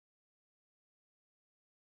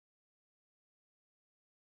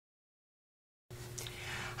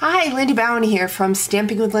Hi, Linda Bowen here from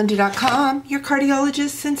StampingWithLinda.com, your cardiologist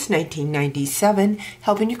since 1997,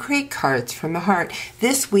 helping you create cards from the heart.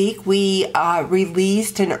 This week we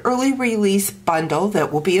released an early release bundle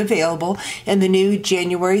that will be available in the new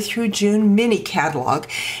January through June mini catalog,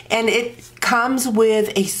 and it comes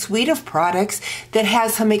with a suite of products that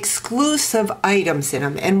has some exclusive items in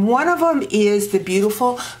them, and one of them is the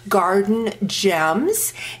beautiful garden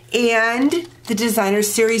gems and the designer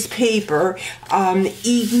series paper,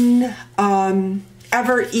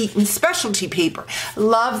 Ever Eaten specialty paper.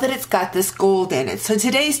 Love that it's got this gold in it. So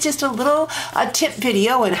today's just a little tip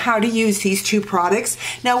video on how to use these two products.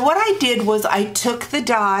 Now what I did was I took the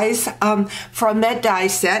dies from that die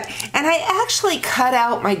set and I actually cut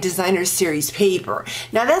out my designer series paper.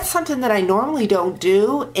 Now that's something that I normally don't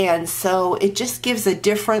do, and so it just gives a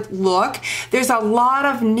different look. There's a lot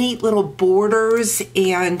of neat little borders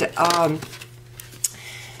and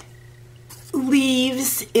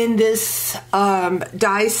leaves in this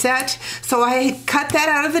die set. So I cut that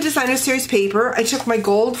out of the designer series paper. I took my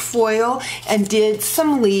gold foil and did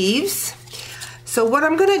some leaves. So what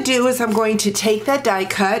I'm going to do is I'm going to take that die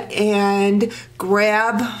cut and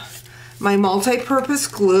grab my multi-purpose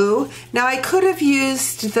glue. Now I could have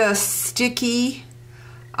used the sticky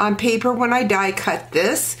paper when I die cut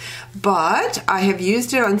this, but I have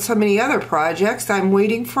used it on so many other projects. I'm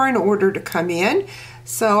waiting for an order to come in.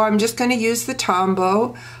 So I'm just going to use the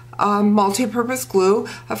Tombow multi-purpose glue.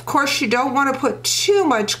 Of course, you don't want to put too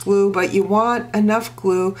much glue, but you want enough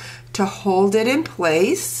glue to hold it in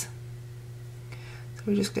place. So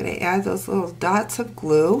we're just going to add those little dots of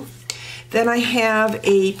glue. Then I have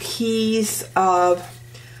a piece of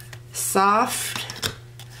soft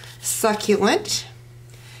succulent,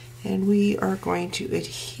 and we are going to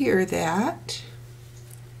adhere that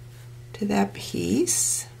to that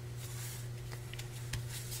piece.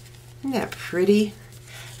 Isn't that pretty?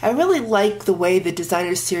 I really like the way the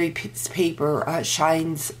designer series paper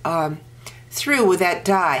shines through with that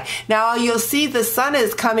die. Now you'll see the sun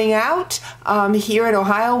is coming out here in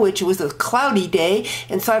Ohio, which was a cloudy day,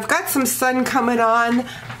 and so I've got some sun coming on.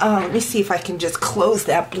 Let me see if I can just close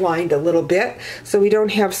that blind a little bit so we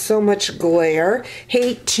don't have so much glare.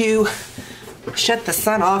 Hate to shut the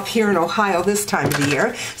sun off here in Ohio this time of the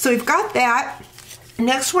year. So we've got that.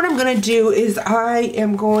 Next, what I'm going to do is I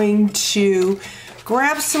am going to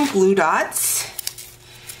grab some glue dots.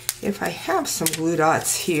 If I have some glue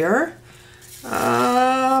dots here.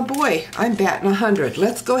 Boy, I'm batting 100.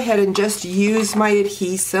 Let's go ahead and just use my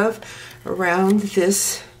adhesive around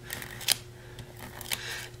this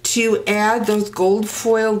to add those gold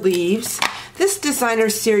foil leaves. This designer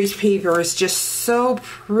series paper is just so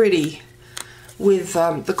pretty with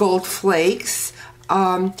the gold flakes.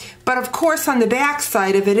 But of course on the back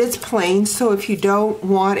side of it, it's plain, so if you don't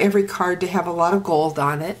want every card to have a lot of gold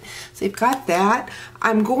on it. So you've got that.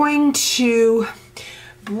 I'm going to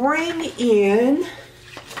bring in,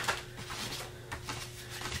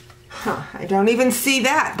 I don't even see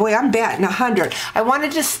that. Boy, I'm batting 100. I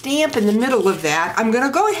wanted to stamp in the middle of that. I'm going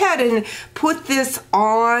to go ahead and put this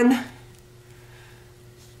on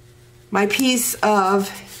my piece of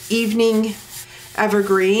evening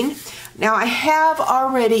evergreen. Now I have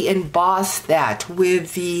already embossed that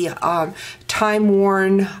with the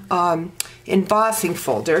time-worn embossing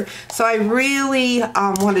folder, so I really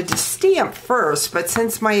wanted to stamp first, but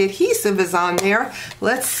since my adhesive is on there,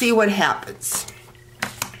 let's see what happens.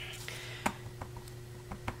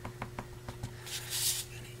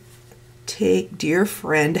 Take Dear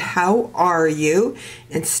Friend, How Are You,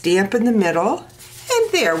 and stamp in the middle,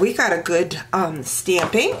 and there, we got a good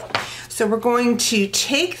stamping. So we're going to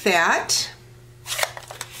take that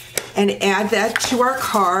and add that to our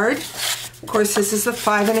card. Of course, this is a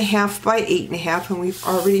 5.5 by 8.5, and we've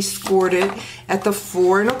already scored it at the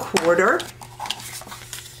 4 1/4.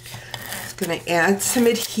 Just going to add some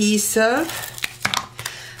adhesive.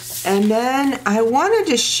 And then I wanted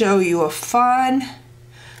to show you a fun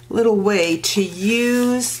little way to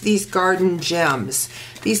use these garden gems.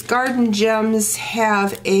 These garden gems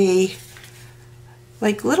have a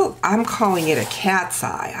little, I'm calling it a cat's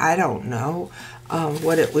eye. I don't know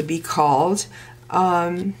what it would be called.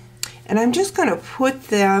 And I'm just going to put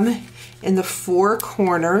them in the 4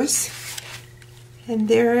 corners. And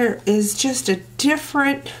there is just a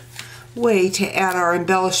different way to add our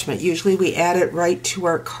embellishment. Usually we add it right to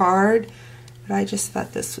our card, but I just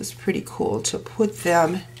thought this was pretty cool to put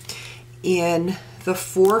them in the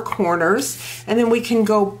 4 corners. And then we can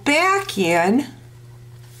go back in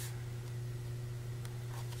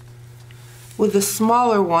with the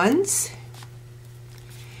smaller ones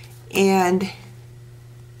and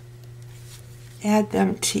add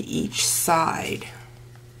them to each side.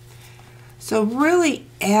 So really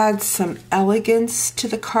add some elegance to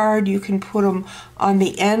the card. You can put them on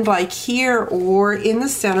the end like here or in the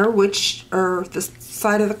center, or the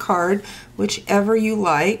side of the card, whichever you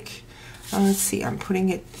like. Let's see, I'm putting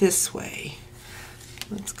it this way.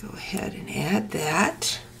 Let's go ahead and add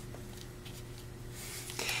that.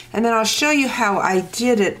 And then I'll show you how I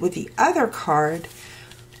did it with the other card,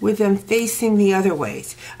 with them facing the other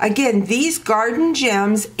ways. Again, these Garden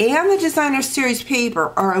Gems and the Designer Series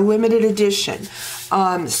paper are a limited edition.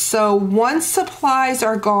 So once supplies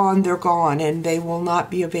are gone, they're gone and they will not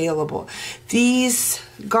be available. These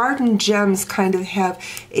Garden Gems kind of have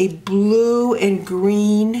a blue and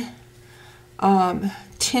green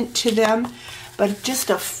tint to them, but just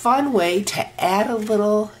a fun way to add a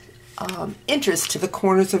little interest to the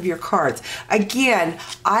corners of your cards. Again,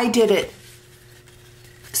 I did it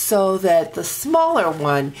so that the smaller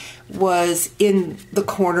one was in the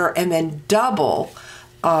corner and then double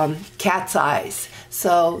cat's eyes.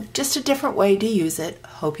 So just a different way to use it.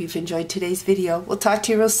 Hope you've enjoyed today's video. We'll talk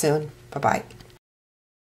to you real soon. Bye-bye.